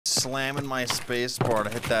slamming my space bar to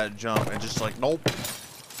hit that jump and just like, nope.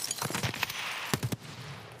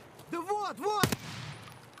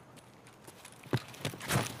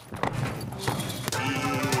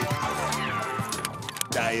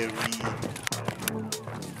 Diarrhea.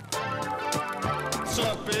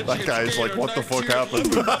 That guy's like, what the fuck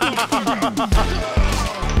happened?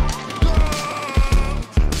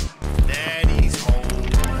 Daddy's home.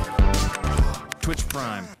 Twitch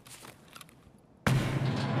Prime.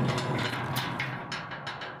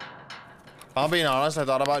 I'll be honest, I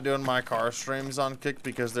thought about doing my car streams on Kick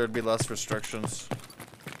because there'd be less restrictions.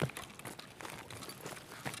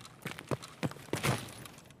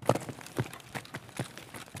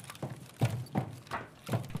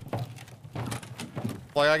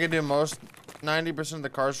 Like, I can do 90% of the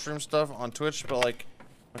car stream stuff on Twitch, but like,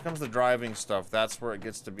 when it comes to driving stuff, that's where it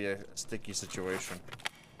gets to be a sticky situation.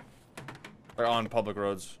 Or on public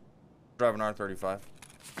roads. Driving R35.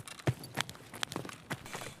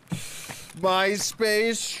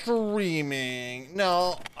 MySpace streaming.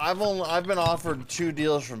 No, I've been offered 2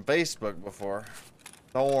 deals from Facebook before.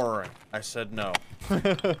 Don't worry, I said no.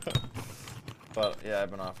 But yeah, I've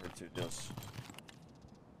been offered 2 deals.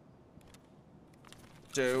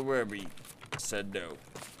 Don't worry, I said no.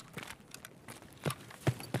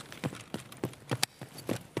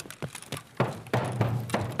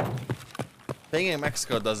 Being in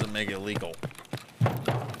Mexico doesn't make it legal.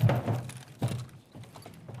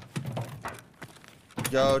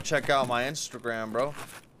 Yo, check out my Instagram, bro.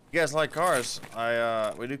 You guys like cars?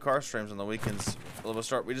 We do car streams on the weekends.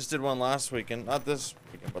 We just did one last weekend, not this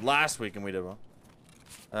weekend, but last weekend we did one.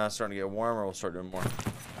 Starting to get warmer, we'll start doing more.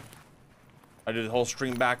 I do the whole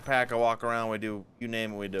stream backpack. I walk around. We do, you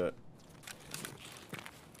name it, we do it.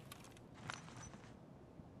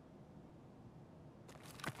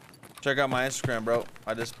 Check out my Instagram, bro.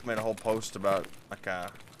 I just made a whole post about like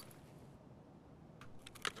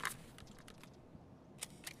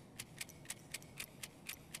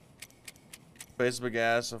Facebook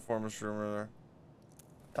ads, a former streamer.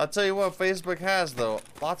 I'll tell you what Facebook has though.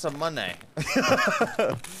 Lots of money.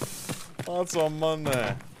 Lots of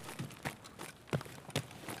money.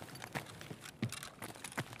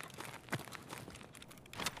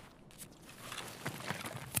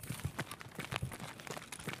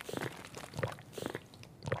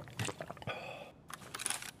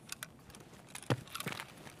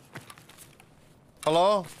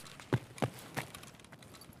 Hello?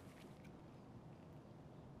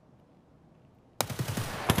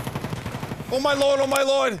 Oh my lord, oh my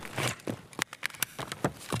lord!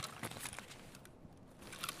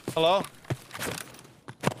 Hello?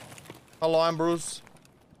 Hello, I'm Bruce.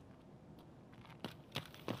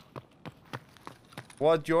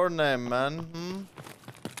 What's your name, man? Hmm?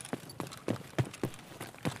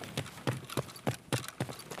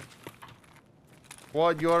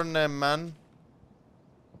 What your name, man?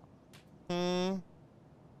 Hmm?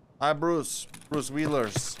 Hi, Bruce. Bruce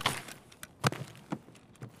WillerZ.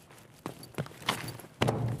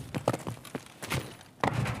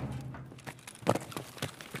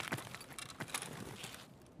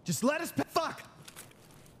 Just let us fuck.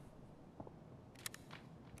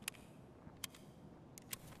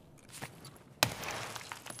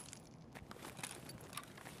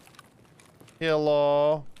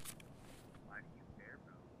 Hello. Why do you care,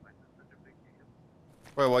 bro? Why is this such a big deal?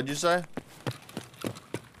 Wait, what'd you say?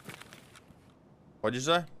 What'd you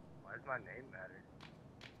say? Why does my name matter?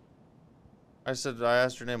 I said I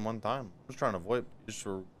asked your name one time. I was trying to avoid you just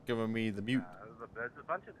for giving me the mute. That's a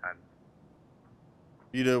bunch of times.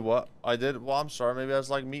 You did what? I did? Well, I'm sorry. Maybe I was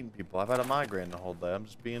like meeting people. I've had a migraine the whole day. I'm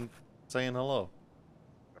just saying hello.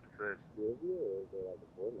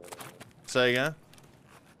 Say again?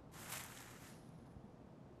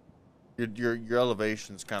 Your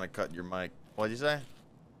elevation's kind of cutting your mic. What'd you say?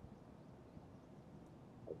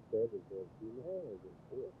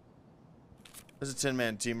 There's a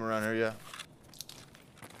 10-man team around here, yeah.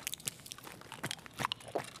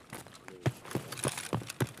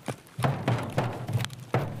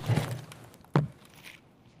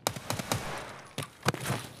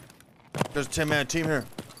 There's a 10-man team here.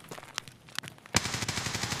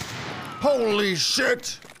 Holy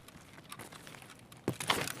shit!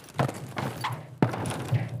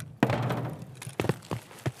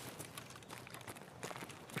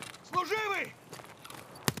 Служивый!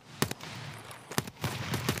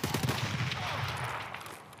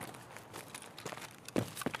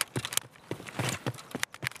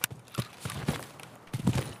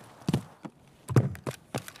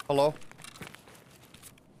 Hello?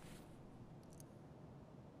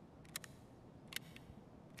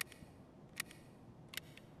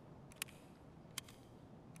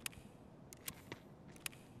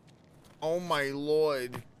 Oh my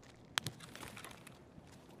lord.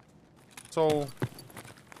 So.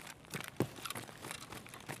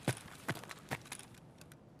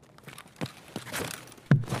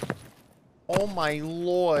 Oh my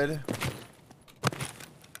lord.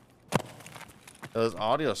 This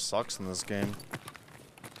audio sucks in this game.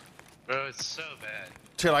 Bro, it's so bad.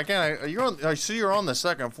 Dude, I can't. You're on. I see you're on the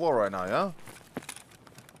second floor right now, yeah?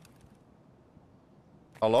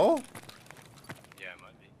 Hello? Yeah, it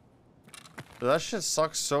might be. Dude, that shit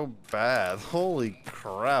sucks so bad. Holy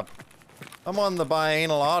crap. I'm on the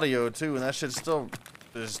bianal audio too, and that shit still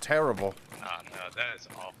is terrible. Oh no, that is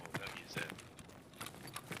awful. Don't use it.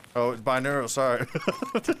 Oh, binaural, sorry.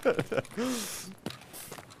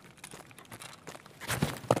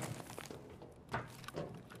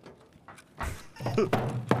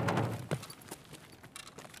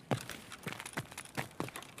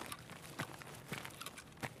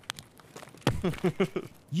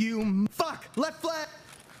 You fuck! Left flag!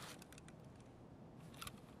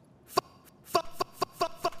 Fuck!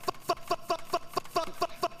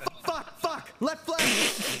 Left flag!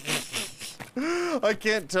 I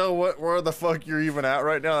can't tell where the fuck you're even at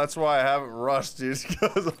right now. That's why I haven't rushed, dude,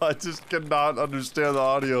 because I just cannot understand the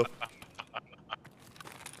audio.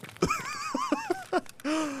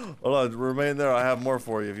 Hold on, remain there. I have more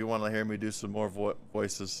for you if you want to hear me do some more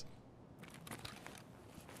voices.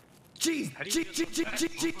 Jeez!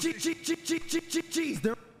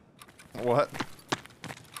 What?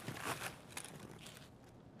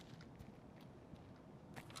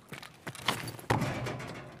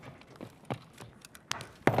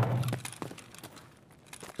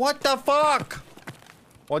 What the fuck?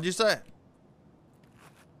 What'd you say?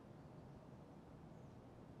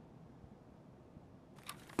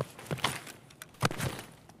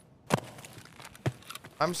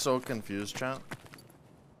 I'm so confused, chat.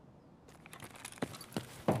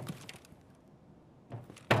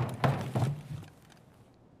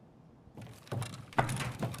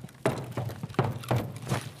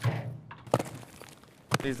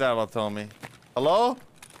 He's that'll tell me. Hello?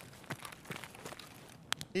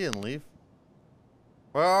 He didn't leave.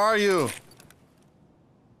 Where are you?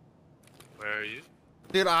 Where are you?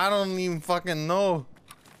 Dude, I don't even fucking know.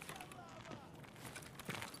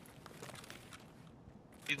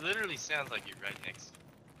 He literally sounds like you're right next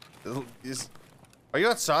to Are you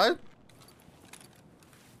outside?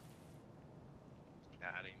 Nah,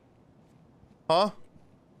 I didn't. Huh?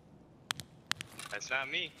 That's not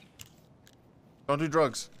me. Don't do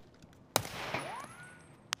drugs.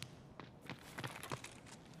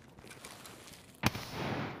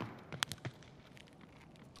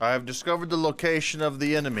 I have discovered the location of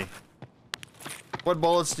the enemy. What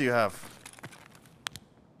bullets do you have?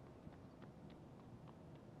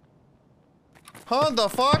 Huh? The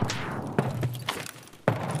fuck?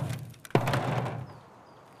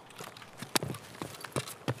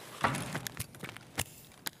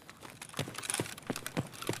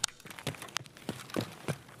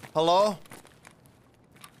 Hello?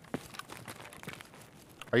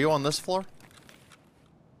 Are you on this floor?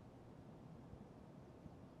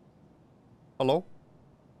 Hello?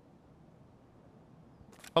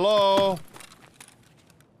 Hello?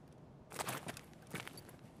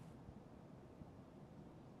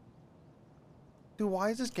 Dude, why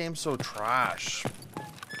is this game so trash?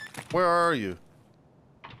 Where are you?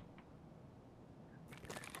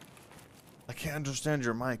 I can't understand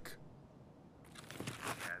your mic. Yeah,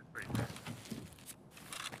 it's pretty bad.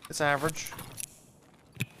 It's average.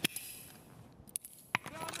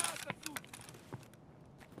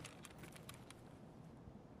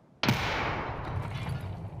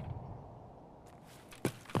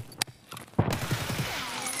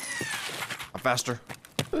 I'm faster.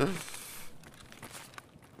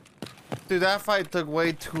 Dude, that fight took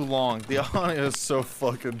way too long. The audio is so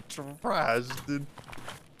fucking trash, dude.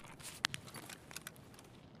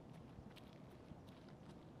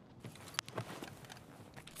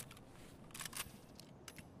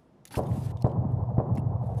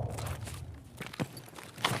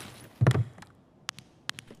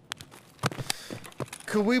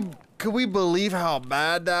 Could we believe how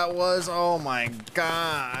bad that was? Oh my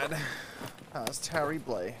god. That was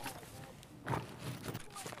terrible.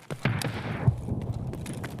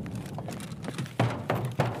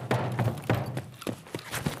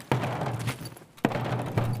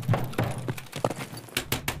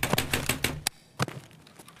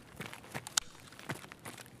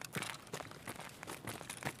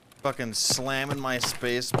 Fucking slamming my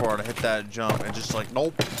space bar to hit that jump and just like,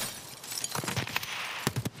 nope.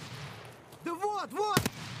 Да вот!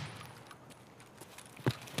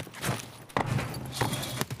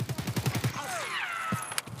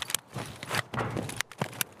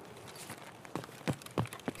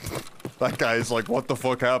 That guy's like, what the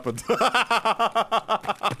fuck happened?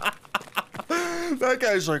 That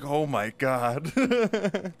guy's like, oh my god.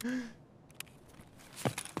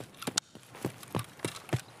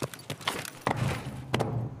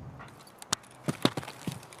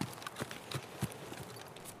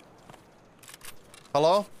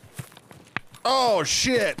 Hello? Oh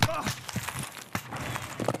shit!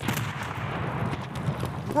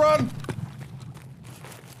 Run!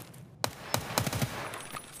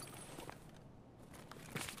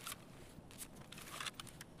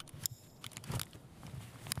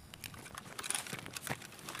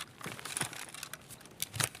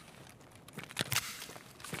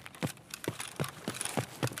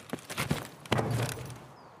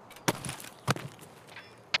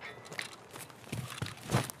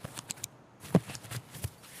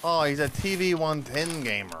 Oh, he's a TV 110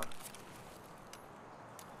 gamer.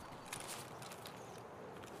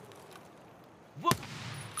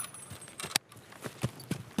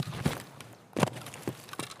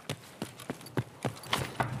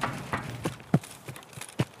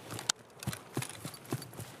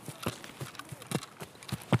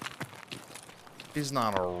 He's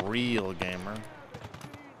not a real gamer.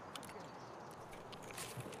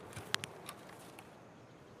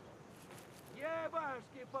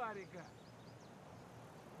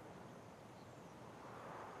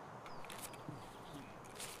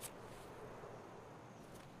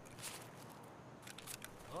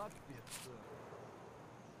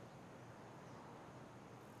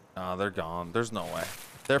 Nah, they're gone. There's no way.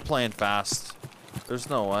 They're playing fast. There's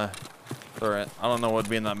no way. They're in. I don't know what would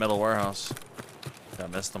be in that middle warehouse. I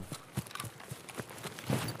missed them.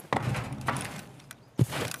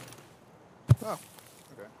 Oh,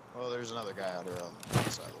 okay. Well, there's another guy out here on the other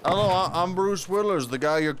side of the Hello, wall. I'm Bruce WillerZ, the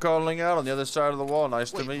guy you're calling out on the other side of the wall.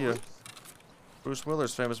 Nice to Wait, meet you. Bruce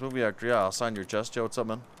WillerZ, famous movie actor. Yeah, I'll sign your chest. Yo, what's up,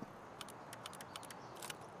 man?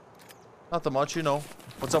 Not that much, you know.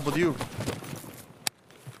 What's up with you?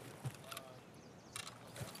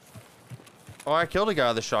 Oh, I killed a guy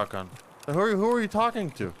with a shotgun. Who are you talking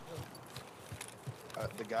to?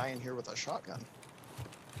 The guy in here with a shotgun.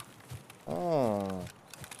 Oh.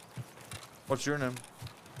 What's your name?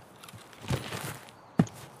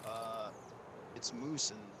 It's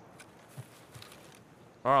Moose and...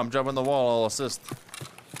 Alright, I'm jumping the wall. I'll assist.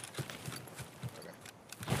 Okay.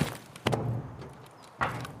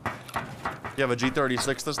 You have a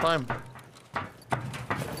G36 this time?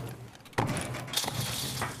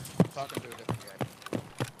 Talking to a different guy.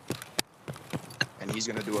 And he's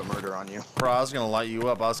gonna do a murder on you. Bro, I was gonna light you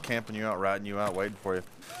up. I was camping you out, ratting you out, waiting for you.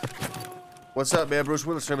 What's up, man? Bruce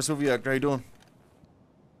WillerZ, famous movie actor. How you doing?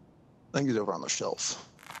 I think he's over on the shelf.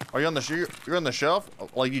 Are you on the you're on the shelf?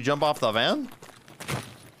 Like you jump off the van?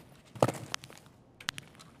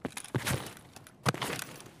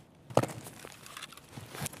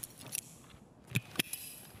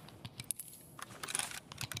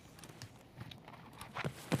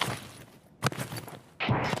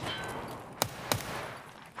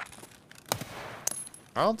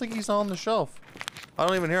 I don't think he's on the shelf. I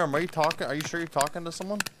don't even hear him. Are you talking? Are you sure you're talking to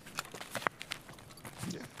someone?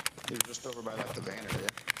 Yeah. He was just over by like the van area.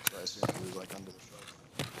 So I assume he was like under the shelf.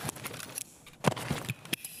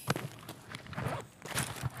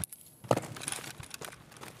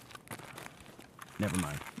 Never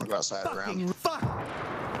mind. I'll go outside around. Fuck!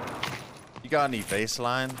 You got any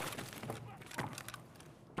baseline?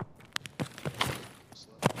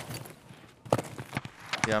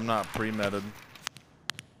 Yeah, I'm not pre-meted.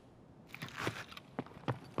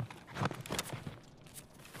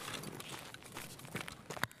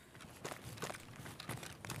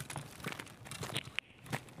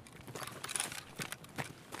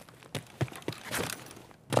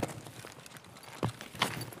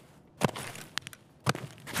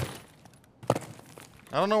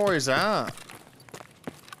 I don't know where he's at.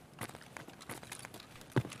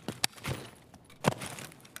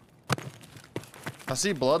 I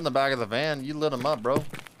see blood in the back of the van. You lit him up, bro.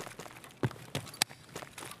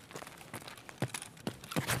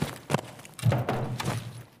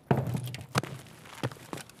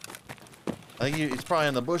 I think he's probably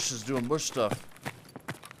in the bushes doing bush stuff.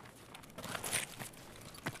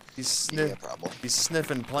 Yeah, probably. He's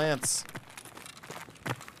sniffing plants.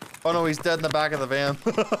 Oh no, he's dead in the back of the van.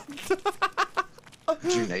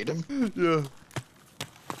 Did you nade him? Yeah.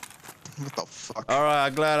 What the fuck? Alright,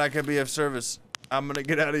 I'm glad I could be of service. I'm gonna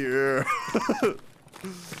get out of here.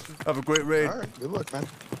 Have a great raid. Alright, good luck, man.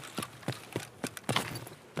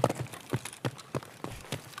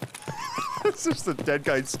 It's just a dead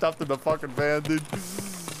guy stuffed in the fucking van, dude.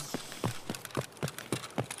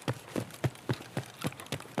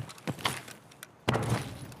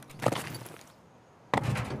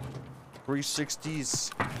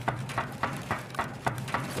 360s.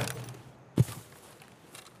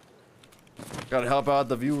 Gotta help out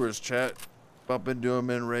the viewers, chat. Bump into them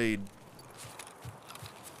in raid.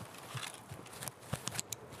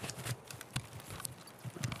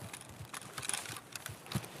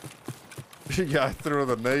 Yeah, I threw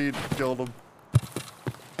the nade, killed him.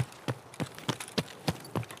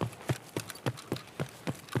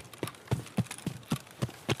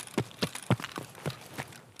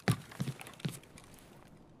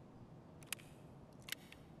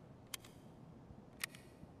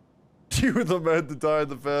 You were the man to die in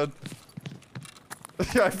the van.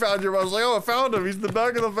 Yeah, I found you. I was like, oh, I found him. He's in the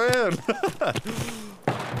back of the van.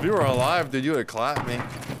 If you were alive, dude, you would have clapped me.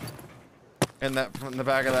 In the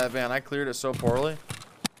back of that van. I cleared it so poorly.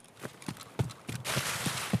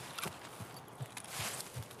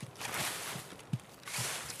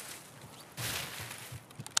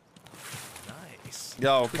 Nice.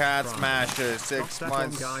 Yo, Cat Smasher, 6 That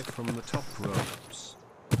months. one guy from the top ropes.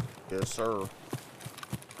 Yes, sir.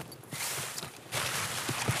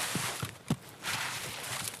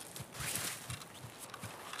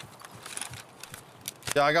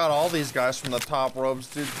 Yeah, I got all these guys from the top ropes,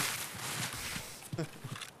 dude.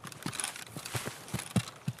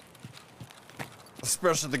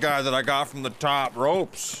 Especially the guy that I got from the top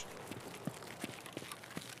ropes.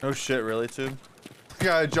 No shit, really, dude. The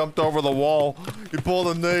guy jumped over the wall. He pulled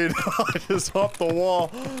a nade. I just hopped the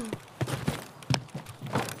wall.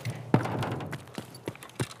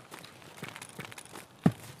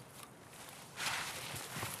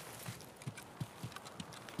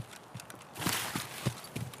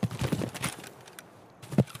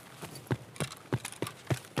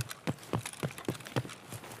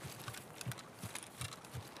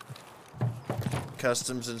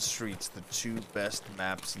 Customs and Streets, the 2 best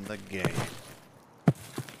maps in the game.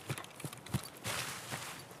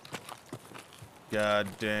 God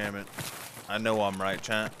damn it. I know I'm right,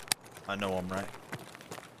 chat. I know I'm right.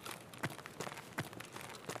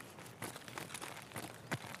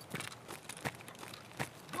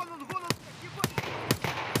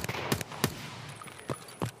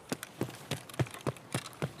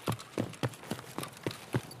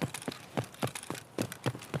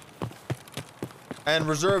 And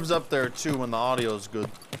reserves up there too when the audio is good.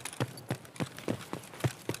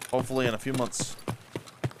 Hopefully in a few months.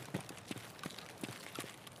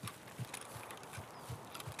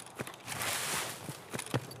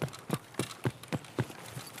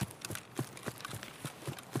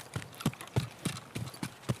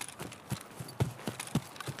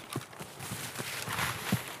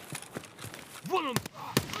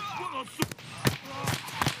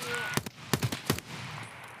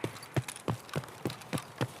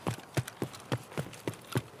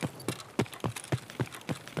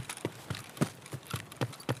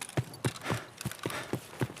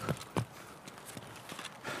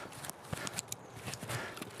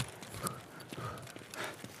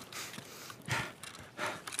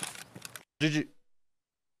 Did you?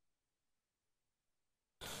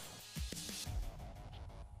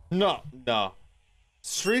 No.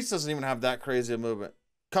 Streets doesn't even have that crazy a movement.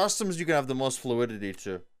 Customs, you can have the most fluidity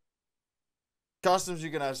too. Customs, you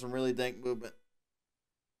can have some really dank movement.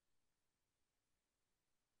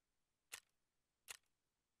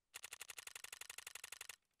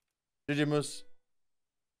 Did you, Moose?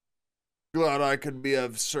 Glad I could be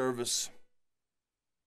of service.